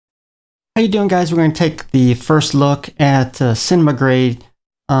How you doing, guys? We're going to take the first look at Cinema Grade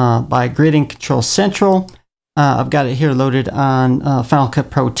by Grading Control Central. I've got it here loaded on Final Cut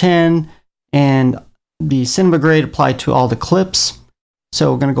Pro 10, and the Cinema Grade applied to all the clips.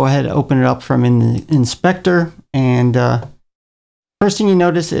 So we're going to go ahead and open it up from in the inspector. And first thing you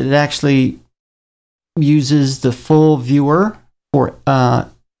notice, it actually uses the full viewer for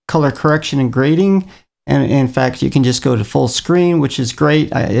color correction and grading. And in fact, you can just go to full screen, which is great.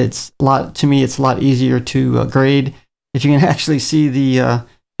 To me, it's a lot easier to grade if you can actually see the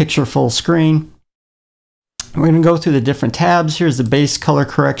picture full screen. We're going to go through the different tabs. Here's the base color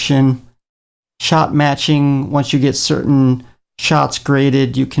correction, shot matching. Once you get certain shots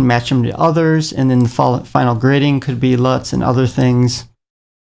graded, you can match them to others, and then the final grading could be LUTs and other things.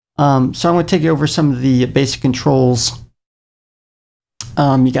 So I'm going to take you over some of the basic controls.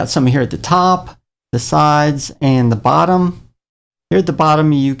 You got some here at the top, the sides, and the bottom. Here at the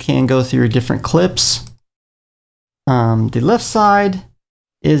bottom, you can go through your different clips. The left side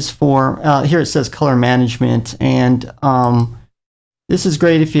is for, here it says color management, and this is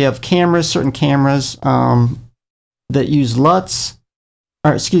great if you have cameras, certain cameras that use LUTs,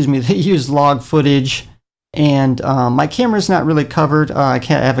 or excuse me, that use log footage. And my camera is not really covered. I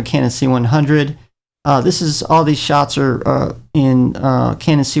have a Canon C100. All these shots are in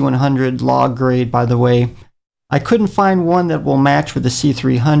Canon C100 log grade, by the way. I couldn't find one that will match with the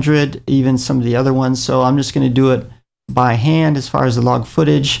C300, even some of the other ones, so I'm just going to do it by hand as far as the log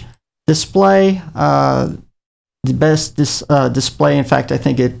footage. Display, the best display, in fact, I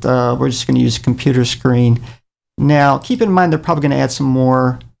think we're just going to use computer screen. Now, keep in mind they're probably going to add some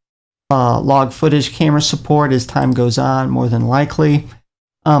more log footage camera support as time goes on, more than likely.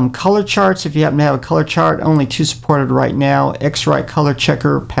 Color charts, if you happen to have a color chart, only two supported right now: X-Rite Color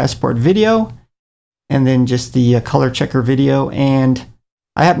Checker Passport Video, and then just the Color Checker Video. And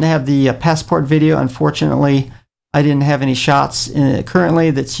I happen to have the Passport Video. Unfortunately, I didn't have any shots currently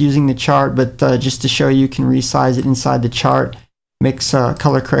that's using the chart, but just to show you, you can resize it inside the chart. Makes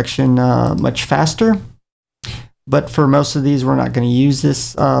color correction much faster. But for most of these, we're not going to use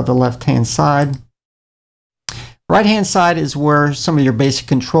this, the left-hand side. Right-hand side is where some of your basic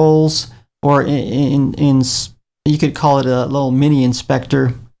controls, or you could call it a little mini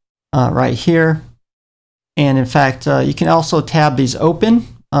inspector right here. And in fact, you can also tab these open.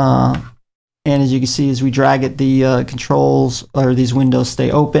 And as you can see, as we drag it, the controls or these windows stay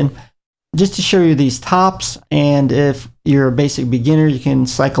open. Just to show you these tops, and if you're a basic beginner, you can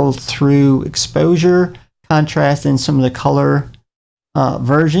cycle through exposure, contrast, and some of the color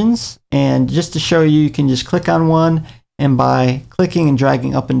versions. And just to show you, you can just click on one, and by clicking and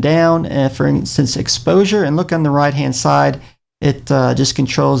dragging up and down, for instance, exposure, and look on the right hand side, it just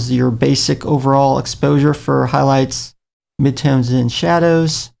controls your basic overall exposure for highlights, midtones, and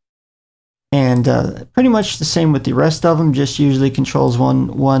shadows. And pretty much the same with the rest of them, just usually controls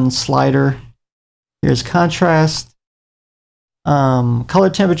one slider. Here's contrast, color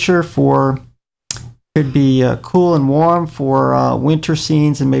temperature for could be cool and warm for winter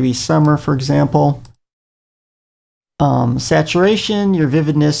scenes and maybe summer, for example. Saturation, your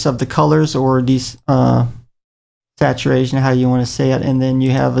vividness of the colors, or saturation, how you want to say it. And then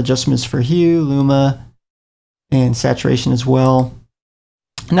you have adjustments for hue, luma, and saturation as well.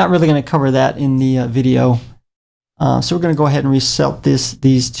 I'm not really going to cover that in the video. So we're going to go ahead and reset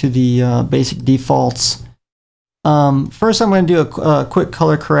these to the basic defaults. First, I'm going to do a quick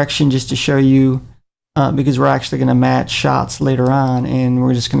color correction just to show you, because we're actually going to match shots later on, and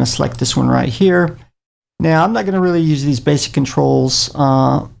we're just going to select this one right here. Now, I'm not going to really use these basic controls,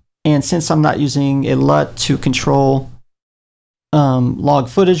 and since I'm not using a LUT to control log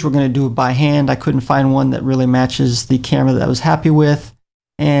footage, we're going to do it by hand. I couldn't find one that really matches the camera that I was happy with,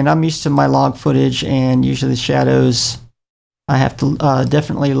 and I'm used to my log footage, and usually the shadows I have to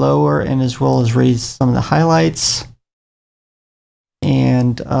definitely lower, and as well as raise some of the highlights.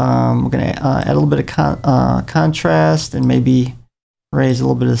 And we're going to add a little bit of contrast, and maybe raise a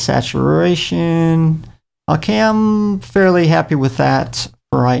little bit of saturation. Okay, I'm fairly happy with that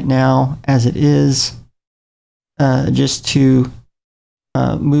for right now as it is. Just to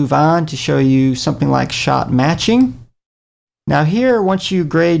move on to show you something like shot matching. Now here, once you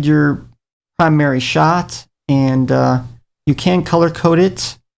grade your primary shot, and you can color code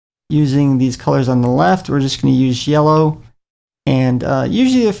it using these colors on the left. We're just going to use yellow. And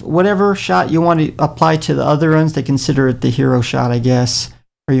usually, if whatever shot you want to apply to the other ones, they consider it the hero shot, I guess,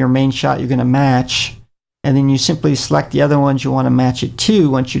 or your main shot you're going to match. And then you simply select the other ones you want to match it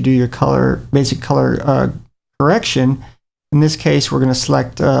to once you do your basic color correction. In this case, we're going to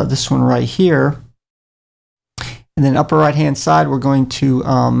select this one right here. And then upper right hand side, we're going to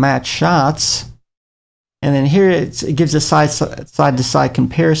match shots. And then here it gives a side to side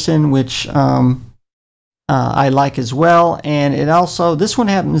comparison, which I like as well. And it also, this one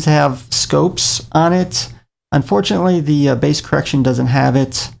happens to have scopes on it. Unfortunately, the base correction doesn't have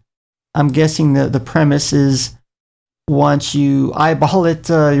it. I'm guessing that the premise is once you eyeball it,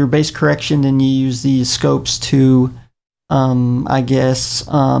 your base correction, then you use the scopes to, I guess,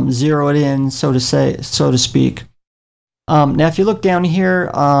 zero it in, so to speak. Now, if you look down here,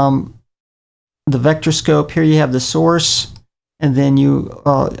 the Vectorscope, here you have the source, and then you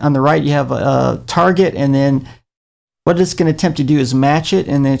on the right you have a target, and then what it's going to attempt to do is match it,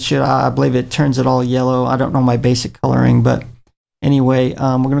 and then it should, I believe it turns it all yellow. I don't know my basic coloring, but anyway,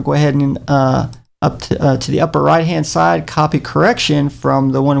 we're going to go ahead and up to the upper right hand side, copy correction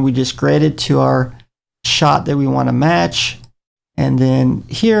from the one we just graded to our shot that we want to match. And then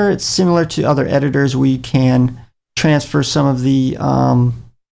here it's similar to other editors. We can transfer some of the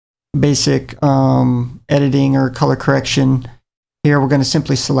basic editing or color correction. Here we're going to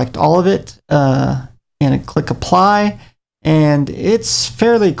simply select all of it and click apply, and it's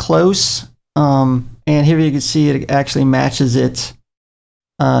fairly close. And here you can see it actually matches it.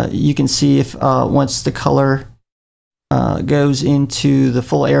 You can see if once the color goes into the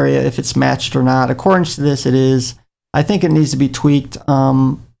full area, if it's matched or not. According to this, it is. I think it needs to be tweaked.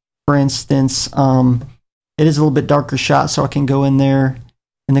 For instance, it is a little bit darker shot, so I can go in there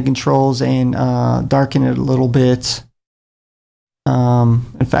in the controls and darken it a little bit.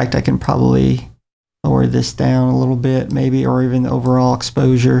 In fact, I can probably lower this down a little bit, maybe, or even the overall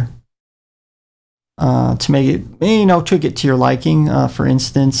exposure to make it, you know, tweak it to your liking, for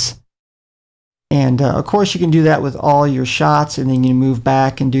instance. And of course, you can do that with all your shots, and then you move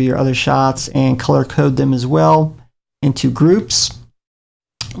back and do your other shots and color code them as well into groups.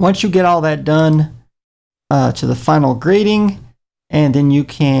 Once you get all that done to the final grading, and then you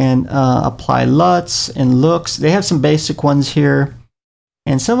can apply LUTs and looks. They have some basic ones here,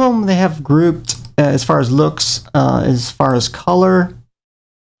 and some of them they have grouped as far as looks, as far as color,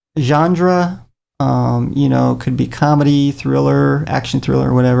 genre, you know, could be comedy, thriller, action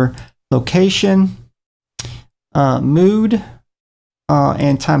thriller, whatever, location, mood,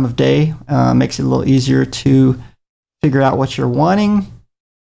 and time of day. Makes it a little easier to figure out what you're wanting.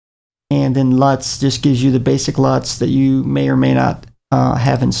 And then LUTs just gives you the basic LUTs that you may or may not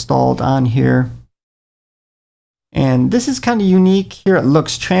have installed on here. And this is kind of unique here at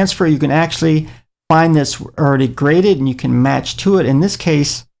Looks Transfer. You can actually find this already graded and you can match to it. In this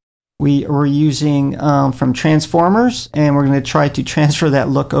case, we're using from Transformers, and we're going to try to transfer that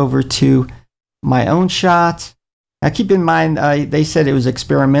look over to my own shot. Now keep in mind, they said it was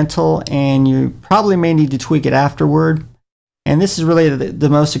experimental, and you probably may need to tweak it afterward. And this is really the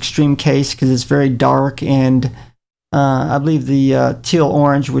most extreme case because it's very dark, and I believe the teal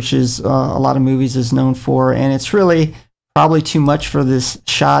orange, which is a lot of movies is known for, and it's really probably too much for this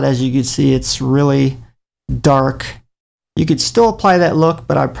shot. As you can see, it's really dark. You could still apply that look,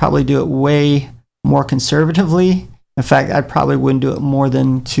 but I'd probably do it way more conservatively. In fact, I probably wouldn't do it more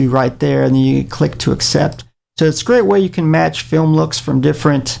than to right there, and then you click to accept. So it's a great way you can match film looks from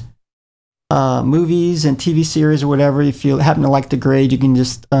different movies and TV series or whatever. If you happen to like the grade, you can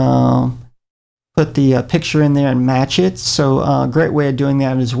just put the picture in there and match it. So great way of doing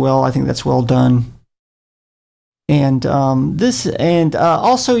that as well. I think that's well done. And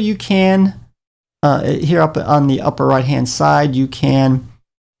also you can here up on the upper right hand side, you can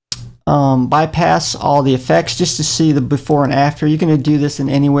bypass all the effects just to see the before and after. You can do this in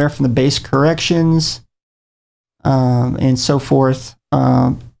anywhere from the base corrections and so forth.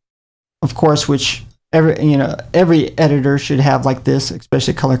 Of course, which every editor should have like this,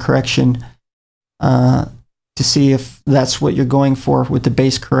 especially color correction, to see if that's what you're going for with the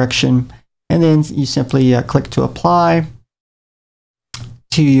base correction. And then you simply click to apply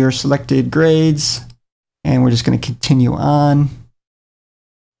to your selected grades, and we're just going to continue on.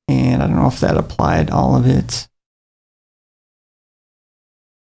 And I don't know if that applied all of it.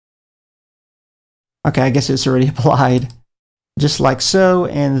 Okay, I guess it's already applied, just like so.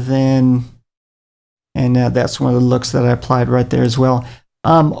 And then, that's one of the looks that I applied right there as well.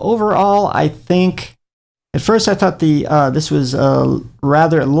 Overall, I think at first I thought this was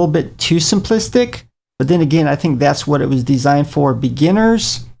rather a little bit too simplistic, but then again, I think that's what it was designed for,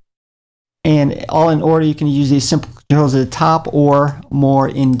 beginners. And all in order, you can use these simple controls at the top or more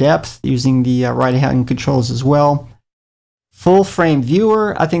in depth using the right hand controls as well. Full frame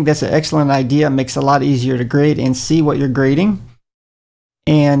viewer, I think that's an excellent idea. It makes it a lot easier to grade and see what you're grading.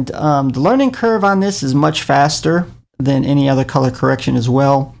 And the learning curve on this is much faster than any other color correction as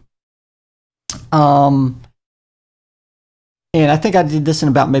well. And I think I did this in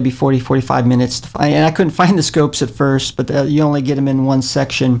about maybe 45 minutes to find, and I couldn't find the scopes at first, but you only get them in one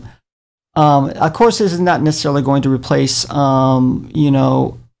section. Of course, this is not necessarily going to replace, you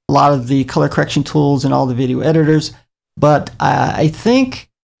know, a lot of the color correction tools and all the video editors, but I think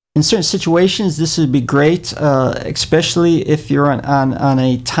in certain situations this would be great, especially if you're on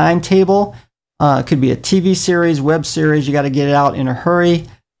a timetable. It could be a TV series, web series, you got to get it out in a hurry.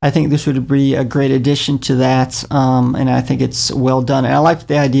 I think this would be a great addition to that, and I think it's well done. And I like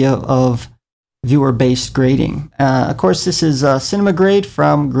the idea of viewer-based grading. Of course, this is Cinema Grade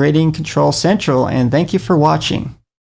from Grading Control Central, and thank you for watching.